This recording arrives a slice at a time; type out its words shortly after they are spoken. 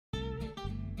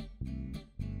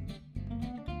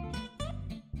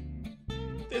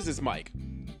This is Mike.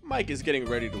 Mike is getting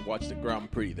ready to watch the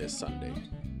Grand Prix this Sunday.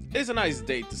 It's a nice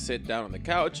day to sit down on the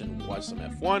couch and watch some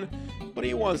F1, but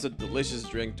he wants a delicious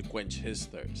drink to quench his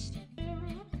thirst.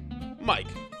 Mike,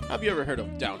 have you ever heard of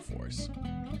DownForce?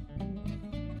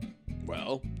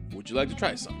 Well, would you like to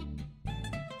try some?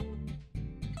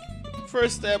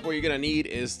 First step what you're gonna need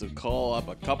is to call up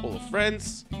a couple of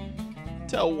friends,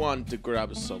 tell one to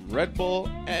grab some Red Bull,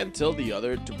 and tell the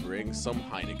other to bring some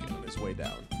Heineken on his way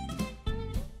down.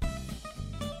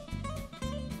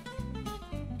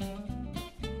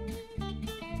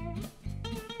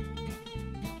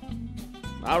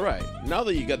 Alright, now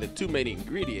that you got the two main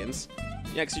ingredients,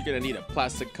 next you're gonna need a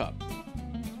plastic cup.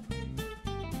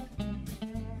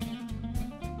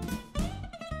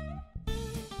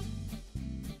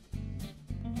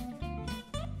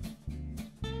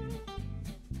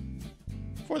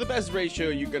 For the best ratio,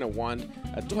 you're gonna want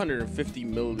a 250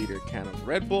 milliliter can of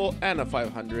Red Bull and a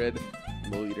 500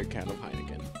 milliliter can of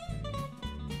Heineken.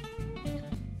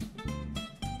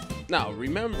 Now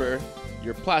remember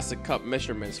your plastic cup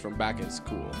measurements from back in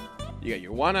school. You got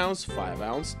your 1 ounce, 5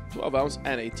 ounce, 12 ounce,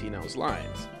 and 18 ounce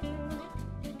lines.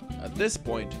 At this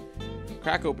point,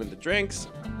 crack open the drinks,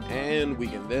 and we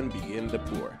can then begin the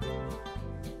pour.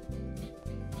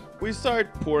 We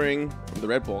start pouring from the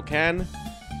Red Bull can.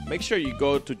 Make sure you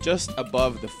go to just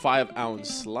above the 5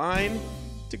 ounce line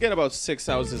to get about 6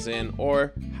 ounces in,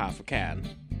 or half a can.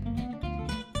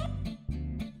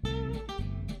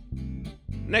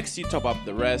 Next, you top up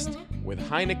the rest with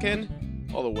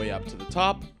Heineken all the way up to the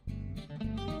top.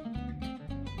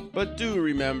 But do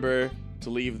remember to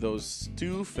leave those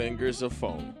 2 fingers of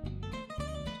foam.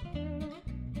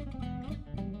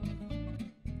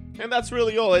 And that's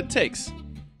really all it takes.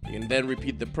 You can then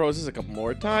repeat the process a couple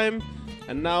more times,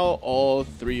 and now all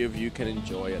 3 of you can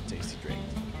enjoy a tasty drink.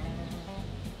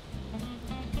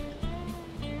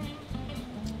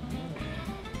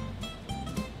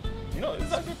 No,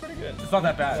 it's actually pretty good. It's not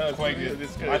that bad. No, it's quite good. good.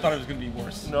 It's good. I thought it was gonna be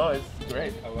worse. No, it's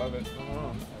great. I love it. I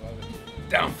love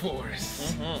it.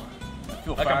 DownForce. Mm-hmm. I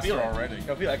feel Like faster I feel it. already.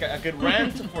 I feel like I could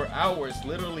rant for hours,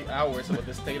 literally hours, about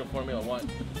the state of Formula One.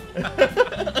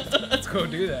 Let's go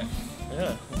do that.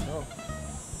 Yeah, let's go.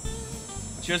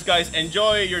 Cheers, guys.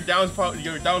 Enjoy your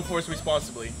downforce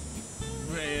responsibly.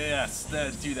 Yes,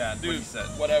 let's do that. Dude, what he said.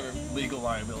 whatever. Legal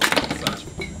liability and such.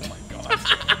 Oh my god.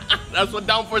 That's what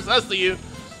downforce does to you.